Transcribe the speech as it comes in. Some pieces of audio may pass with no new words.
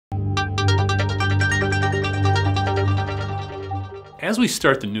As we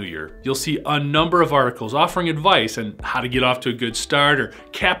start the new year, you'll see a number of articles offering advice on how to get off to a good start or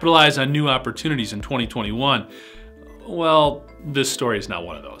capitalize on new opportunities in 2021. Well, this story is not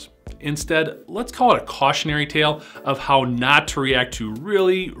one of those. Instead, let's call it a cautionary tale of how not to react to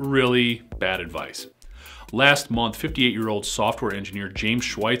really bad advice. Last month, 58-year-old software engineer James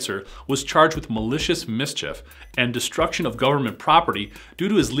Schweitzer was charged with malicious mischief and destruction of government property due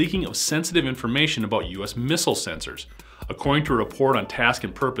to his leaking of sensitive information about US missile sensors. According to a report on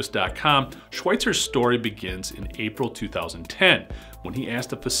taskandpurpose.com, Schweitzer's story begins in April 2010, when he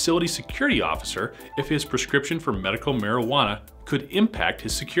asked a facility security officer if his prescription for medical marijuana could impact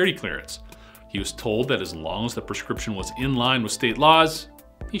his security clearance. He was told that as long as the prescription was in line with state laws,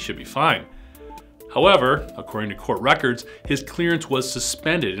 he should be fine. However, according to court records, his clearance was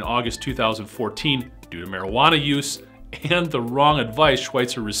suspended in August 2014 due to marijuana use and the wrong advice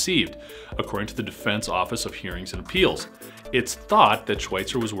Schweitzer received, according to the Defense Office of Hearings and Appeals. It's thought that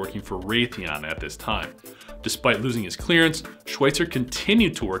Schweitzer was working for Raytheon at this time. Despite losing his clearance, Schweitzer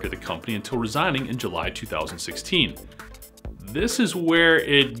continued to work at the company until resigning in July 2016. This is where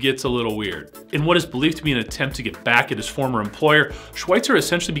it gets a little weird. In what is believed to be an attempt to get back at his former employer, Schweitzer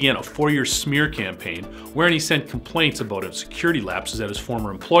essentially began a 4-year smear campaign wherein he sent complaints about his security lapses at his former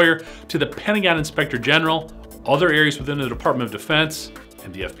employer to the Pentagon Inspector General, other areas within the Department of Defense,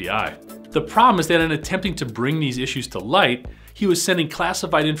 and the FBI. The problem is that in attempting to bring these issues to light, he was sending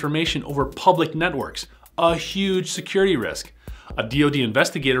classified information over public networks, a huge security risk. A DoD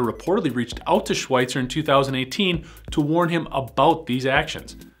investigator reportedly reached out to Schweitzer in 2018 to warn him about these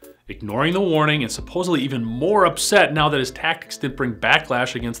actions. Ignoring the warning and supposedly even more upset now that his tactics didn't bring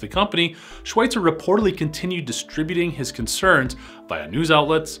backlash against the company, Schweitzer reportedly continued distributing his concerns via news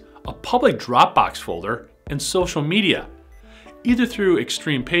outlets, a public Dropbox folder, and social media. Either through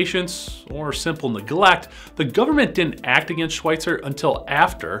extreme patience or simple neglect, the government didn't act against Schweitzer until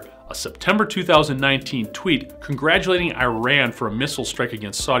after a September 2019 tweet congratulating Iran for a missile strike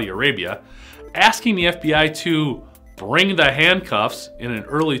against Saudi Arabia, asking the FBI to bring the handcuffs in an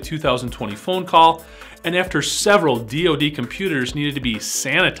early 2020 phone call, and after several DoD computers needed to be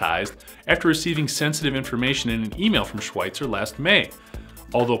sanitized after receiving sensitive information in an email from Schweitzer last May.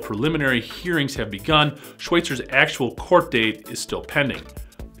 Although preliminary hearings have begun, Schweitzer's actual court date is still pending.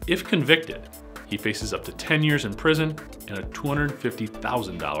 If convicted, he faces up to 10 years in prison and a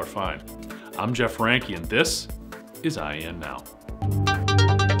 $250,000 fine. I'm Jeff Ranke, and this is IEN Now.